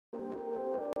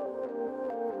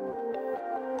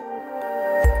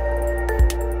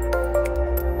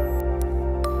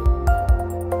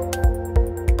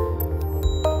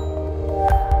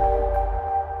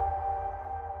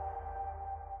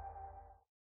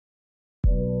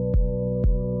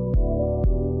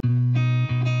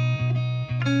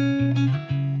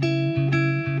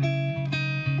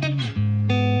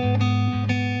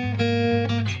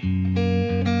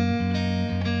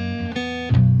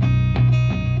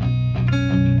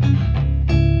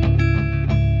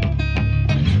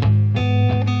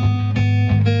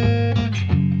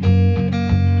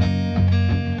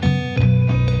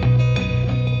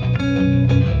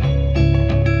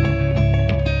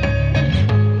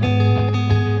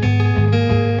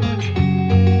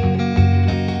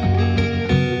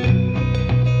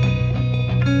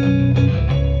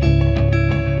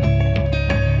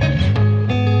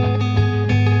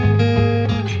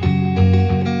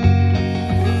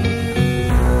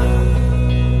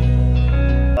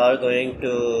going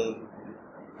to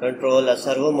control a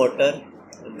servo motor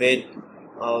with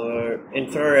our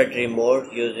infrared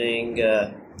remote using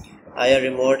IR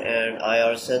remote and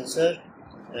IR sensor,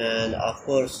 and of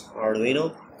course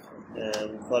Arduino.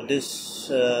 And for this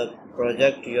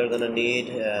project you are gonna need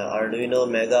Arduino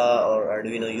Mega or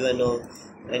Arduino UNO,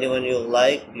 anyone you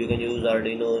like. You can use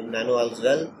Arduino Nano as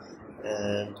well,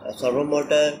 and a servo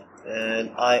motor and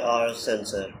IR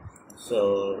sensor.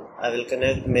 So I will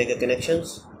make a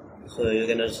connections so you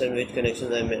can understand which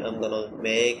connections I'm gonna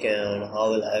make and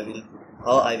how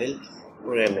I will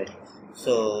program it.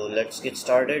 So let's get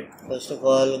started. First of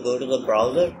all, go to the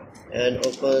browser and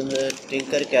open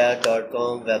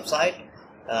tinkercad.com website.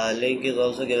 Link is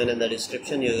also given in the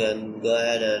description. You can go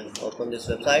ahead and open this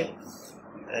website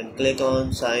and click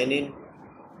on sign in.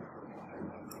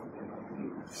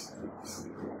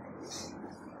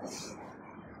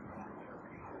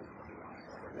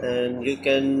 And you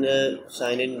can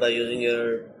sign in by using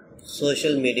your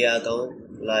social media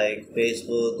account like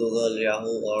Facebook, Google,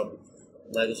 Yahoo or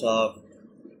Microsoft,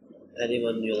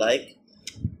 anyone you like.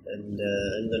 And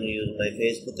I'm going to use my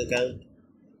Facebook account.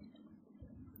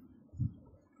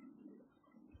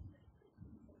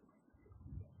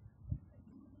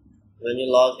 When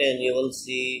you log in, you will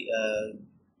see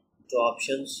two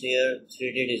options here: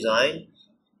 3D design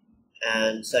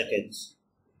and circuits.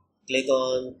 Click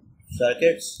on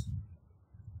circuits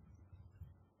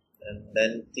and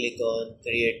then click on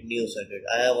create new circuit.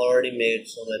 I have already made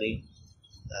so many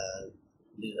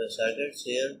circuits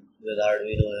here with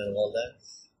Arduino and all that.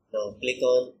 Now click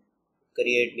on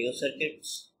create new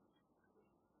circuits.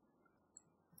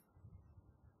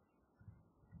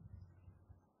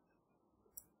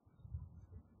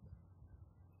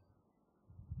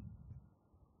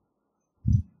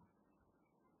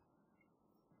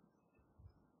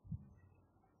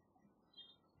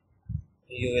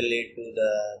 You will lead to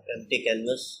the empty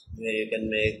canvas where you can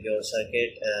make your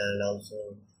circuit and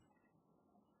also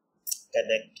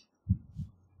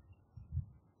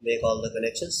make all the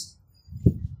connections.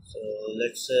 So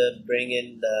let's bring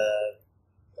in the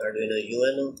Arduino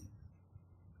UNO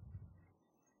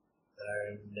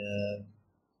and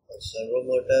a servo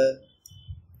motor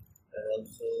and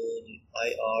also the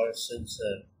IR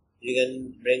sensor. You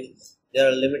can bring, there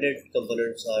are limited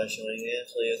components are showing here,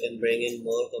 so you can bring in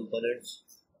more components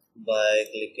by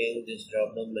clicking this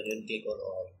drop down menu and click on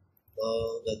all.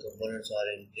 Now the components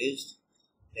are increased.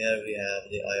 Here we have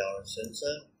the IR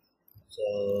sensor.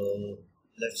 So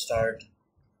let's start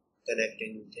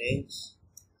connecting things.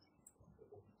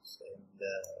 And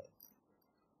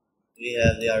we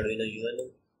have the Arduino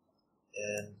UNO,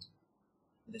 and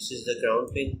this is the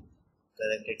ground pin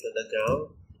connected to the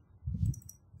ground.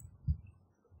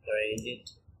 Arrange it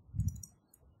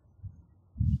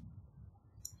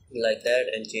like that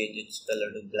and change its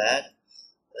color to black.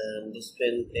 And this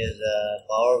pin is a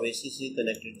power VCC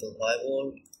connected to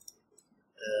 5V.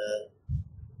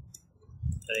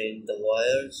 Arrange the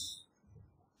wires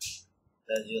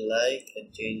as you like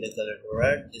and change the color to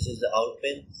red. This is the out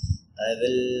pin. I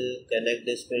will connect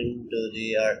this pin to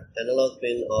the analog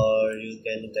pin, or you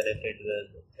can connect it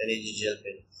with any digital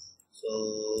pin.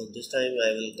 So this time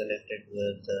I will connect it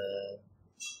with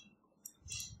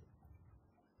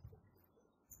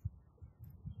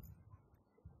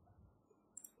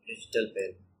digital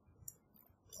pin.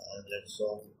 Let's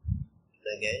zoom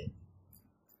in again.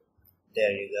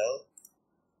 There you go.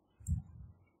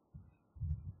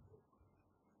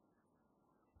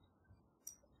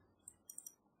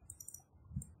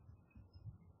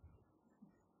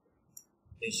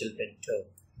 Digital pin 2.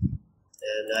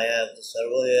 And I have the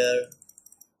servo here.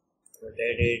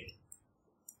 Rotate it,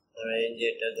 arrange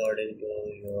it according to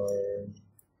your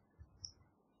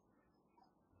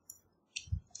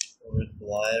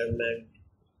requirement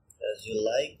as you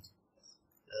like.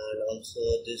 And also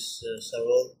this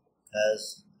servo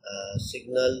has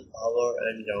signal, power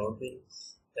and ground pin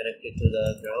connected to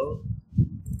the ground.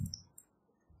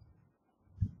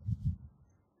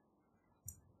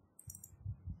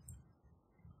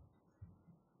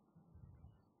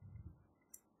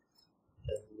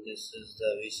 This is the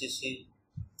VCC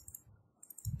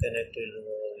connected to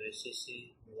the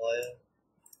VCC wire.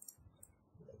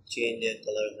 Change their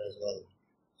colors as well,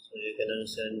 so you can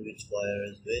understand which wire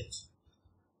is which.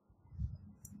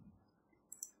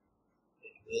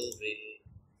 It will be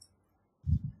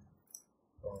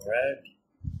red,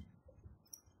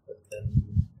 and then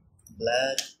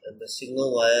black, and the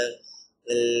signal wire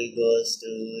will goes to,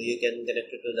 you can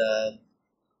connect it to the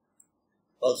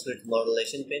pulse width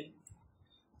modulation pin,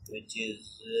 which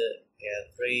is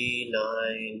 3,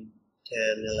 9,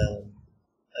 10, 11.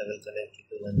 I will connect it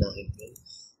to the 9 pin.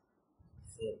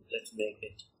 So So let's make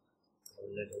it a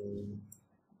little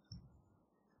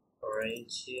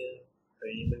orange here,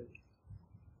 arrangement.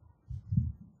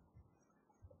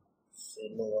 So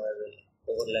now I will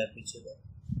overlap each other.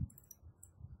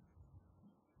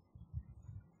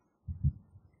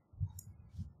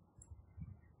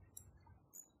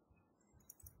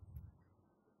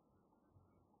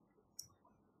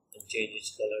 And change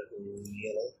its color to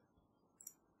yellow.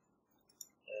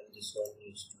 And this one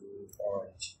is to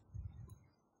orange.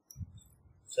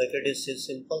 Circuit is still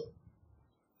simple,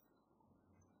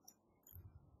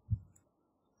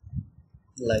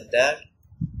 like that,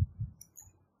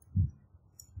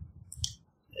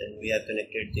 and we have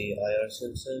connected the IR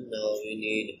sensor. Now we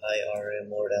need IR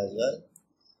remote as well.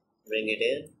 Bring it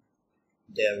in.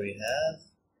 There we have.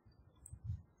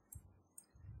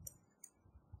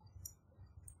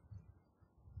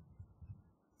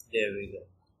 There we go.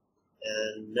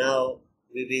 And now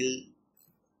we will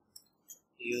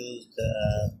use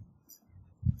the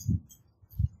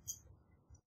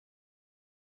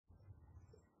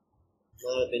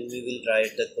when we will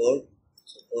write the code.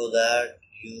 So that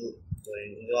you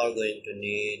are going to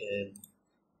need an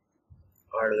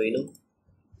Arduino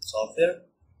software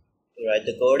to write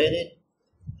the code in it.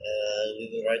 We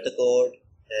will write the code,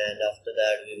 and after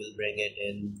that we will bring it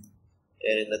in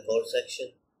here in the code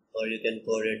section, or you can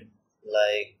code it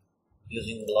like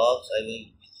using blocks.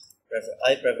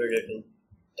 I prefer to do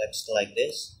text like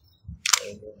this.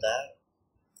 I do that,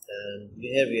 and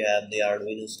here we have the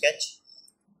Arduino sketch.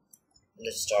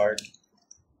 Let's start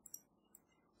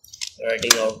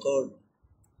writing our code.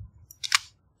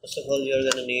 First of all, you're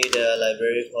gonna need a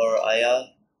library for IR.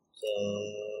 So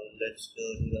let's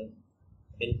go to the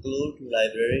include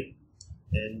library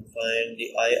and find the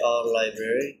IR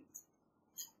library.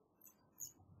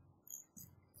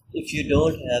 If you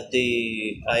don't have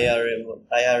the IR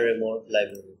remote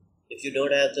library, if you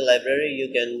don't have the library, you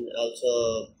can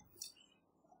also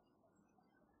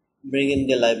bring in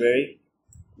the library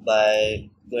by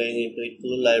going into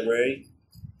include library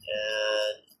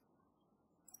and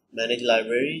manage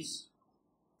libraries.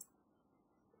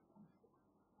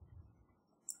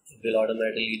 It will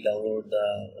automatically download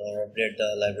or update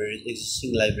the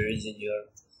existing libraries in your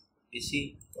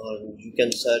PC, or you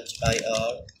can search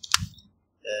IR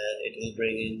and it will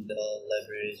bring in the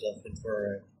libraries of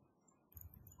infrared,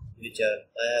 which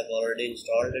I have already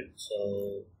installed it.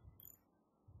 So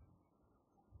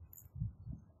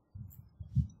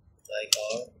like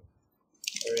our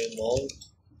remote,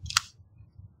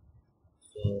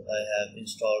 so I have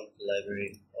installed the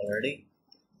library already,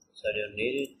 so I don't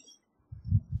need it.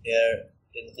 Here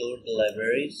include the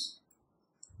libraries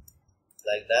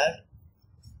like that,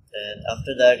 and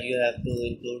after that you have to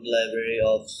include library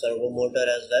of Servo Motor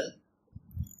as well.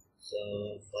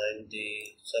 So find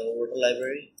the Servo Motor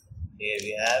library. Here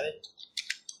we have it.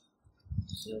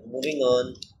 So moving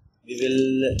on, we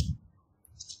will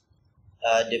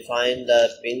define the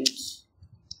pins.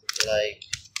 Like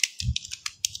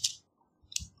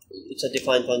it's a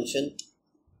defined function.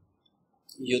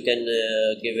 You can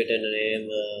give it a name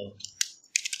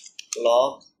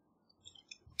clock,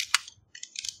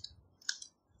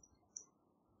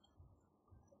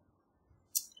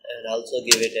 and also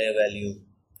give it a value.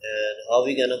 And how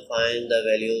we gonna find the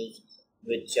values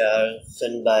which are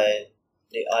sent by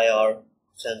the IR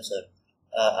sensor,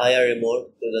 IR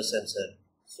remote to the sensor?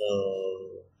 So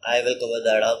I will cover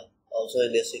that up also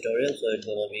in this tutorial, so it's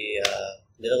gonna be a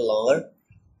little longer.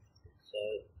 So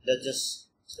let's just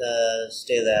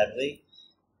stay that way.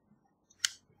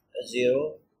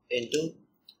 0 into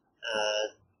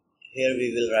here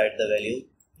we will write the value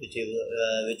which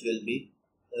will be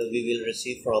we will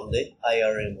receive from the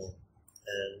IR remote,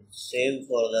 and same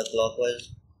for the clockwise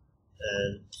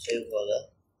and same for the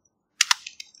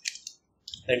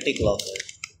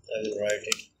anti-clockwise. I will write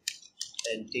it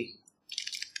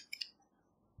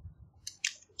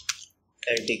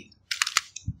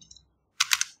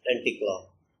anti-clock,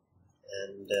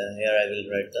 and here I will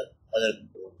write the other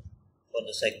code for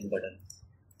the second button.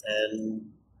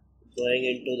 And going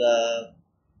into the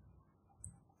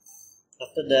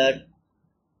after that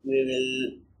we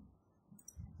will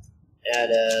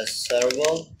add a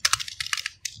servo.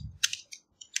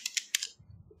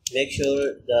 Make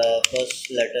sure the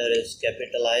first letter is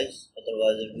capitalized,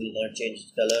 otherwise it will not change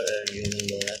its color and you will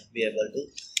not be able to.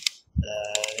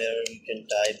 Here you can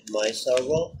type my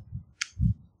servo.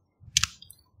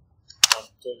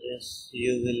 After this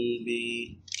you will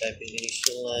be typing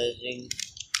initializing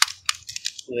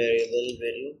variable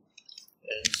value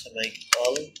and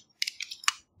semicolon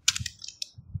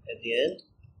at the end.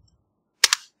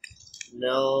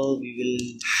 Now we will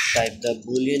type the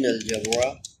Boolean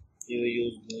algebra you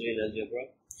use Boolean algebra,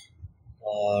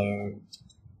 or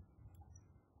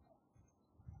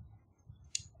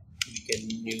you can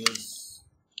use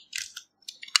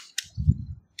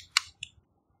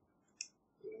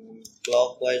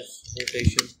clockwise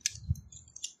rotation.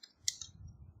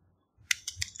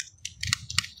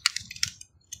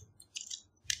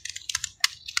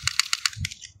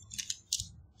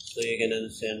 So you can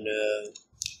understand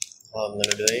how I'm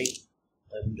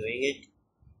doing it.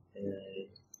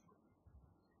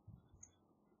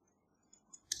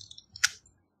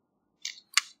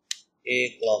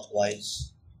 A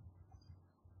clockwise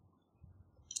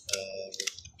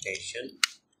rotation.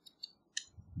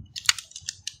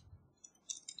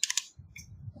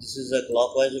 This is a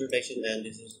clockwise rotation, and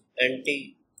this is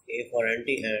anti, A for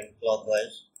anti and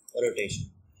clockwise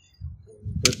rotation.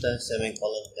 Put the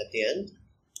semicolon at the end.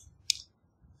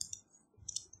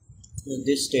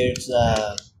 This states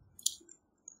the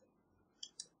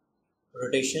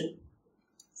rotation.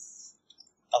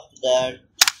 After that,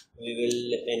 we will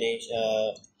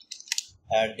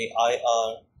add the IR,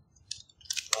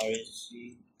 REC.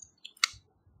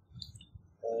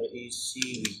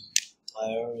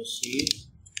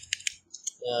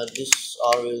 This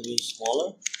R will be smaller,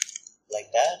 like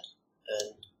that.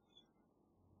 And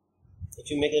if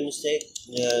you make a mistake,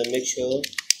 make sure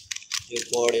your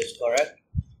code is correct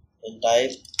and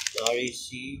type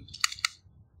RECV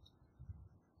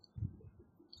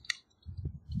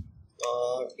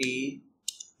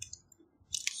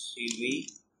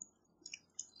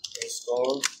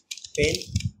restore pin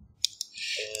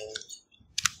and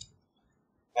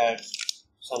add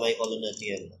semicolon at the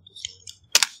end of this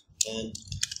one. And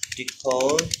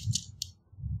decode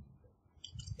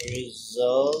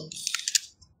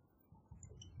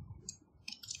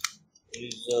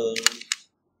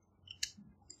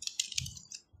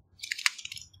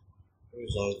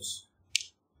results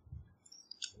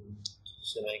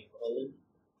semicolon.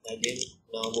 Again,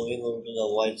 now moving on to the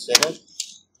white setup.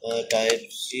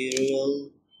 Type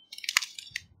serial,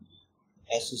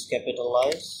 S is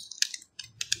capitalized,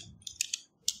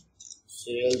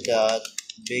 serial dot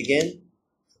begin.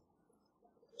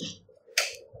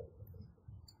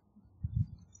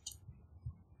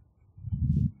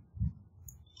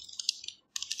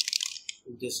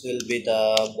 This will be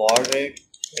the baud rate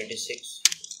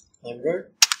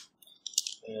 2600,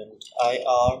 and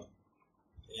IR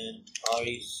and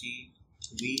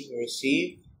RECV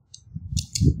receive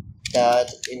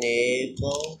that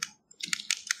enable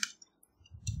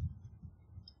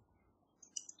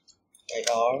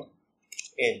IR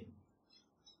in,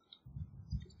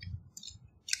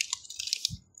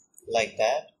 like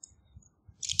that.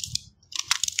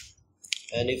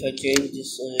 And if I change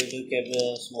this to get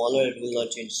smaller, it will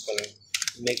not change color.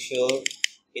 Make sure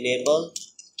enable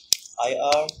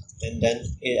IR and then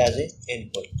it as an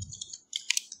input.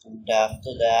 And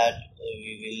after that,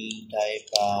 we will type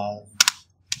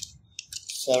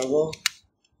servo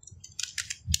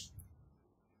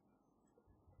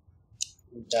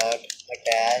dot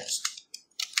attached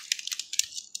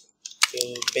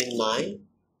to pin 9,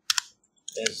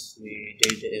 as we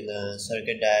did in a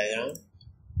circuit diagram.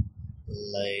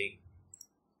 Like,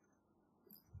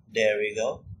 there we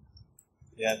go.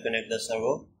 We have connected the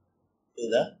servo to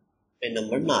the pin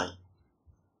number 9.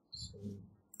 So,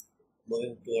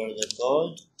 moving toward the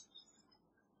code,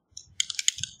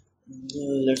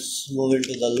 let's move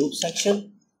into the loop section.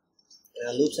 In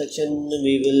the loop section,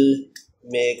 we will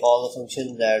make all the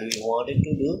functions that we wanted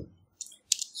to do.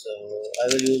 So I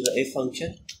will use the if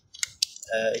function.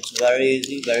 It's very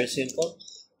easy, very simple.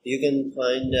 You can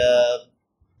find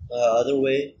other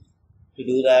way to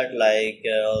do that, like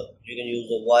you can use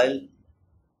the while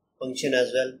function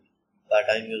as well, but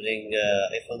I'm using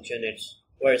a function. It's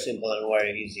very simple and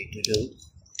very easy to do,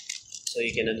 so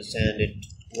you can understand it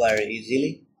very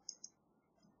easily.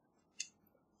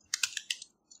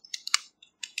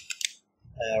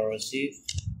 I receive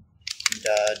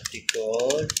the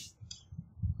decode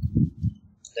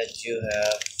that you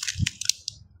have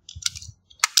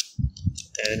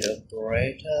an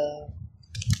operator,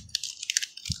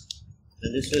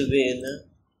 and this will be in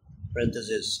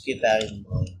parentheses. Keep that in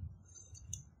mind.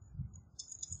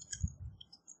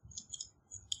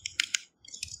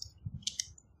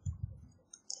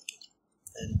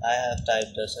 And I have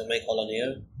typed a semicolon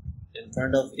here. In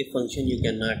front of if function, you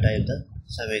cannot type the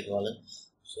semicolon,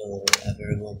 so I have to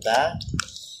remove that.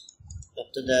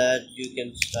 After that, you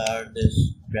can start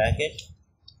this bracket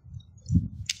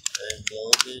and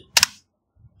close it.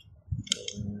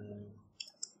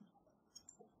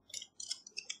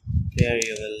 Here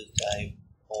you will type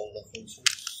all the functions.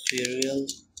 Serial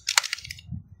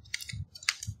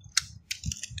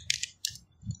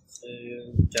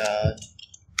dot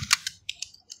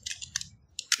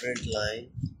print line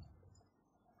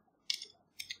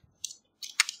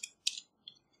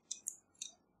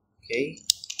okay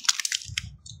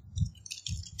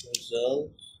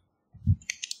results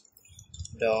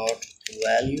dot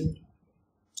value.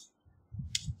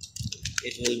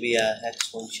 It will be a hex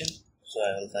function, so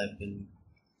I will type in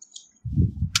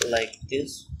like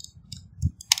this.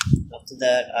 After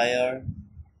that IR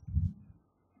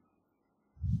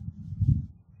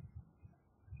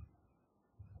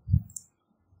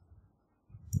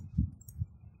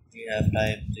we have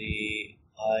typed the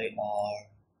IR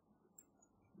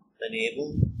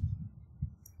enable,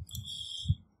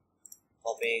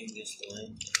 copying this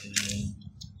line, and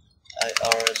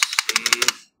IRC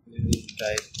we will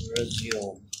type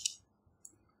resume,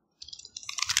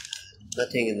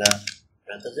 nothing in the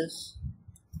parenthesis.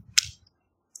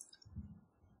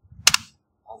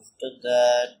 After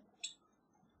that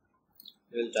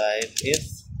we will type if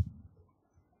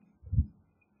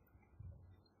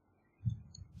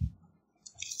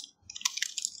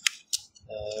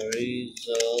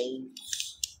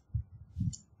results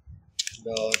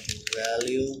dot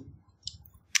value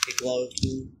equal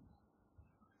to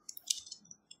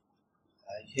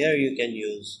here you can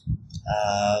use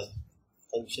a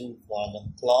function for the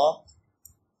clock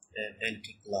and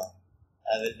anti-clock.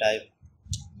 I will type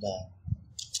the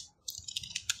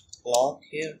clock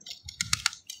here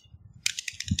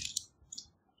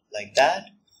like that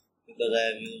because I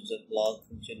have used the clock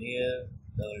function here.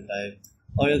 I will type,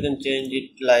 or you can change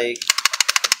it like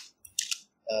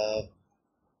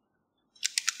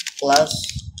plus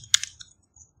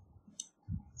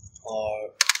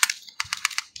or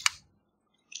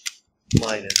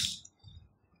minus,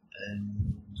 and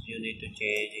you need to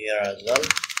change here as well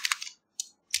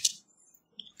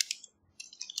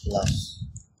plus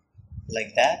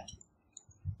like that,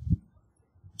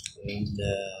 and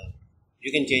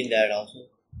you can change that also.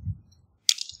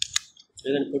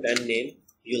 You can put any name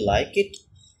you like it.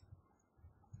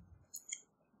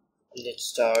 Let's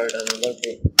start another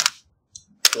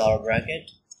flower bracket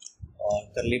or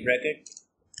curly bracket,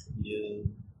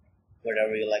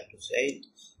 whatever you like to say it.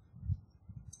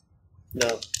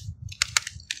 Now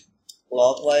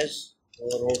clockwise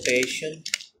rotation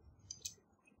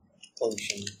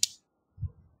function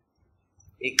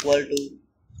equal to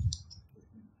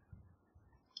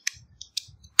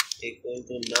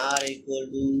not equal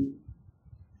to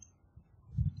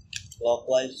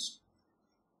clockwise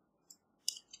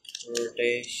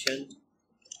rotation.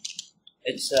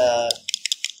 It's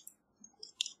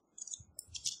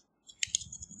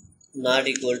not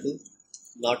equal to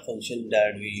not function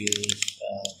that we use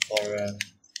for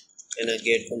in a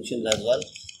gate function as well.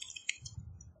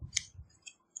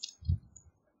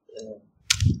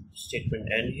 Statement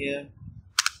end here.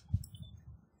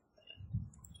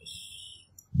 Just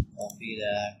copy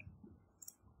that,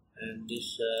 and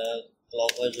this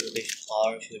clockwise rotation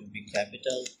R should be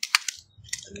capital.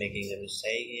 I'm making a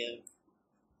mistake here.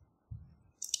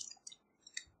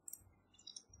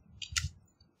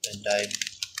 And type,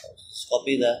 just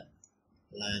copy the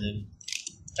line and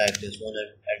type this one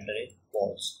and enter it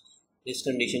false. This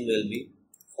condition will be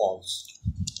false,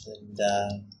 and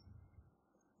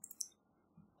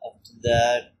after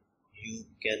that you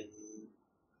can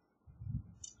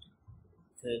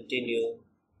continue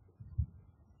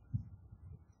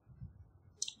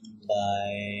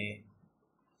by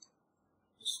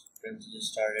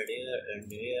just started here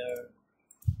and here,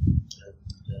 and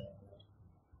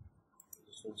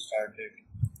this one started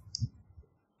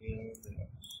here.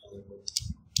 So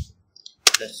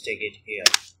let's take it here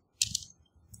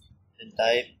and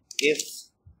type if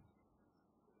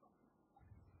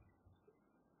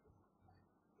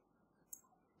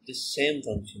this same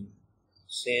function,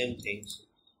 same things,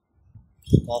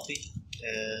 just copy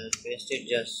and paste it,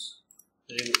 just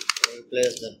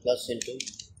replace the plus into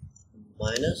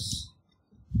minus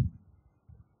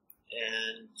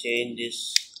and change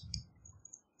this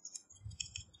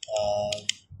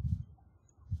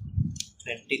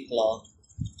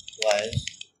anti-clockwise.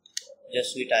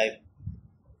 Just we type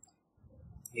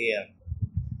here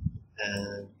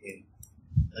and here.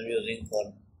 I'm using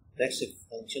for next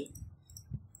function,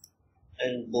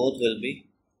 and both will be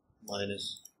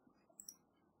minus.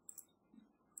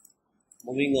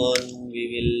 Moving on, we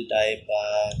will type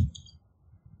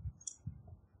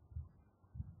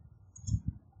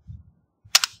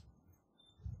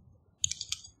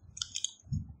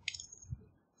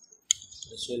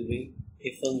this will be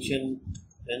if function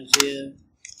ends here.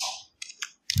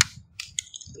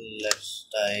 Let's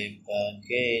type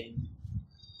again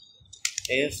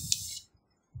if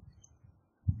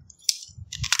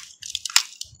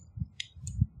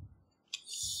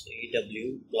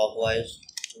CW clockwise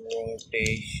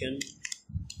rotation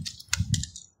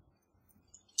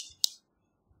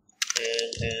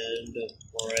and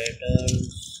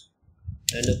operators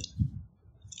and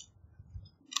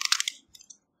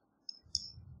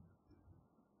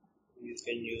you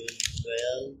can use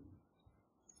well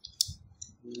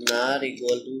not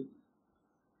equal to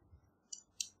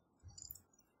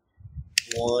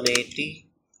 180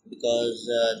 because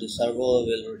the servo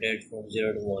will rotate from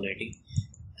 0 to 180,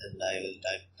 and I will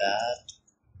type that.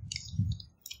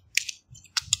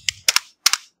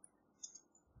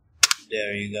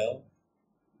 There you go.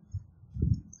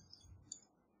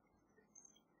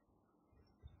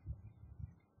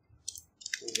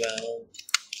 Well,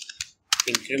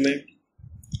 increment,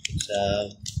 it's a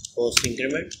post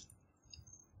increment.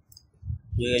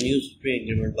 You can use pre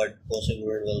increment, but post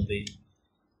increment will be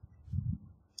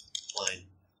fine.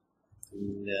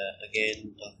 And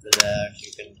again, after that,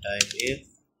 you can type if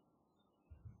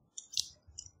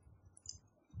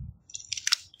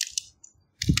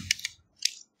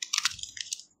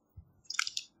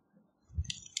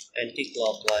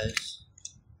anti-clockwise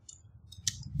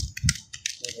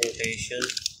rotation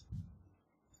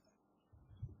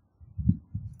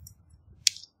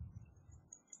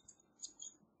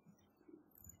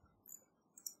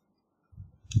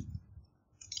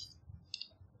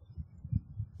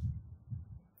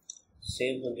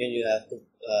same function you have to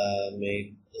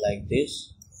make like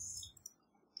this.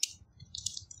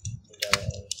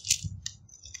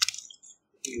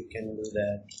 You can do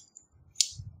that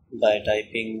by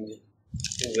typing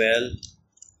well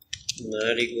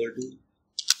not equal to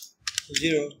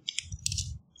 0,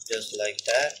 just like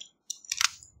that.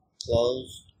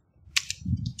 Close,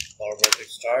 power bracket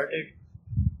started,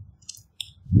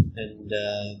 and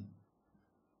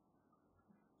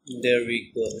there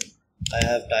we go. I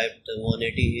have typed the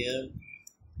 180 here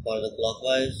for the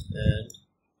clockwise and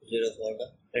 0 for the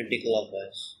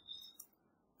anti-clockwise,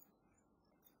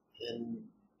 and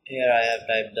here I have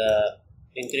typed the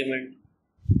increment,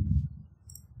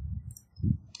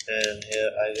 and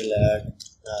here I will add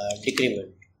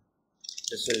decrement.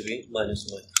 This will be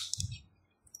minus minus.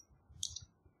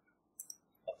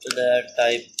 After that,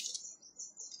 type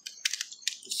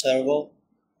servo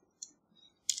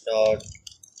dot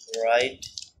write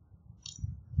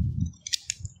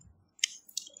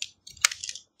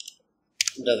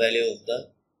the value of the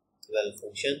well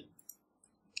function,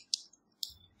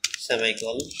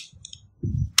 semicolon,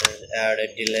 and add a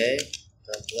delay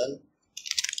as well.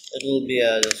 It will be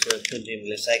just 20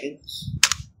 milliseconds,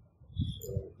 so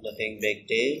nothing big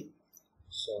deal.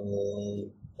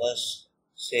 So first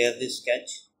save this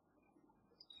sketch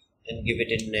and give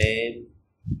it a name,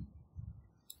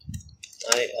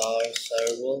 IR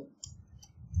servo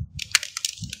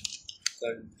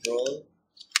control,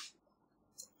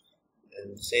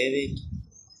 and save it,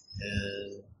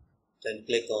 and then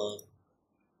click on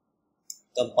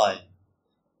compile.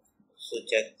 So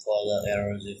check for the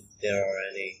errors if there are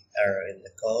any error in the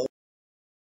code.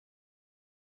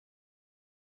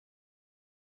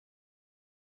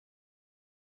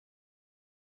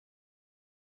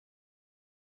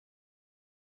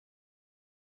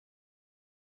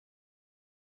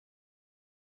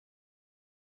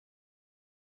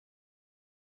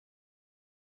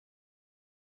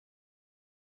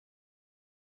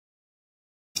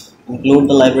 Include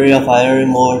the library of IR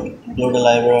remote, include the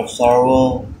library of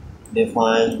servo,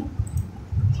 define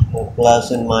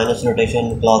plus and minus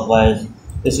rotation clockwise.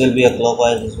 This will be a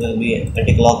clockwise, this will be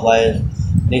anti-clockwise.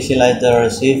 Initialize the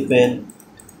receive pin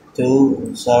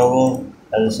to servo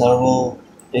as a servo.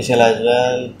 Initialize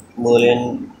well,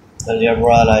 boolean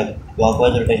algebra like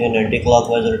clockwise rotation,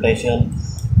 anti-clockwise rotation.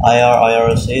 IR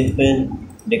receive pin,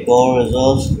 decode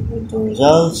results into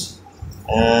results,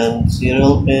 and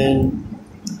serial pin.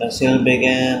 Serial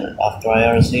begin after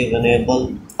IR receive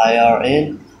enable IR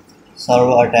in.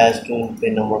 Servo attached to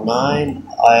pin number 9.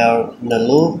 IR in the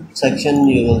loop section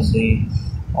you will see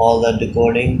all the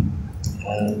decoding,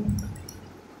 and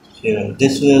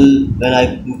this will, when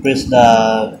I press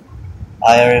the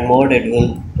IR mode, it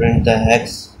will print the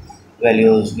hex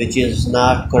values which is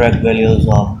not correct values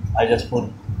of. I just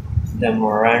put them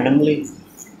randomly,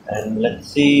 and let's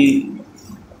see,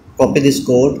 copy this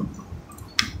code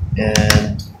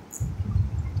and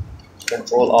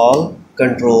Control All,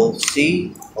 Control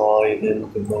C, or you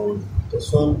can control this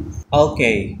one.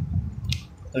 Okay,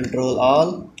 Control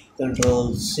All,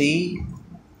 Control C,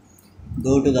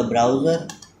 go to the browser,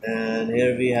 and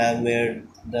here we have made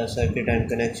the circuit and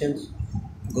connections.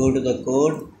 Go to the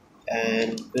code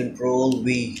and Control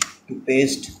V to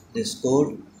paste this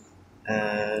code,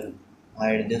 and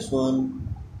hide this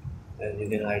one, and you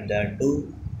can hide that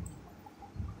too.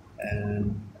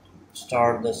 and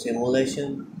start the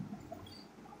simulation.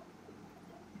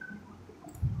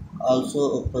 Also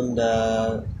open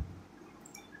the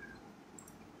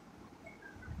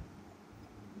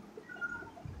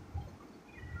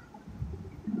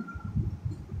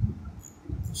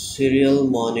serial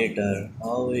monitor.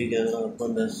 How we gonna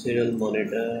open the serial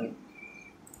monitor?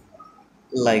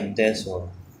 Like this one.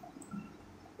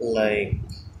 Like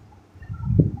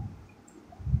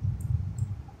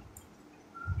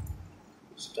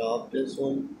stop this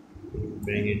one,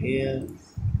 bring it here,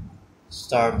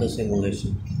 start the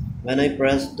simulation. When I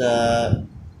press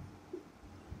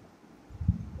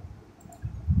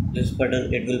this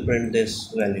button, it will print this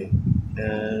value,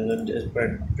 and when this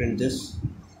print this,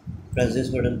 press this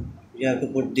button. You have to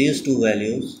put these two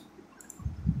values,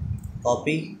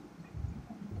 copy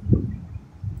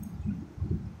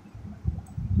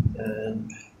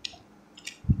and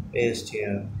paste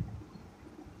here.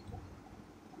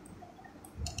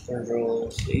 Control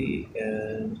C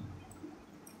and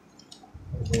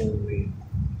Control V.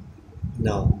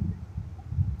 Now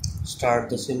start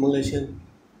the simulation.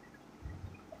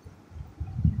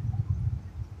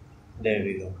 There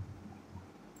we go.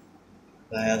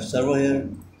 I have servo here.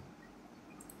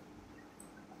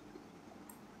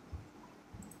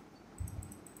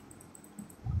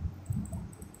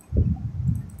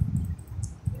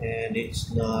 And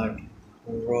it's not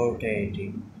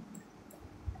rotating.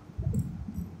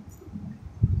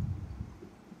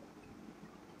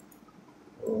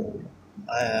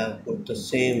 I have put the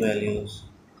same values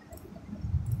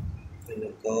in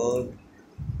the code.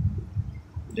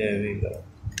 There we go.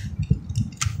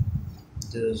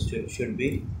 This should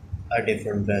be a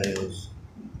different values.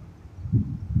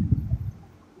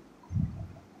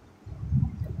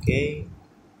 Okay,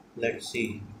 let's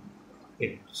see.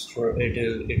 It rotate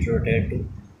to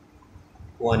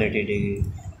 180 degree.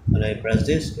 When I press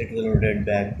this, it will rotate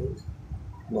back to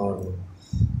normal.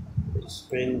 Let's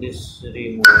bring this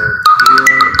remote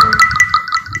here.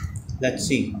 Let's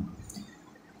see.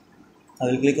 I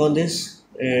will click on this.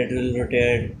 It will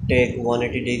take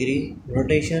 180 degree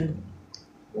rotation.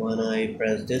 When I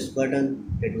press this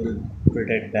button, it will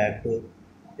rotate back to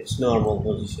its normal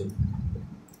position.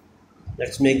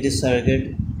 Let's make this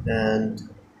circuit and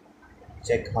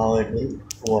check how it will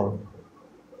work.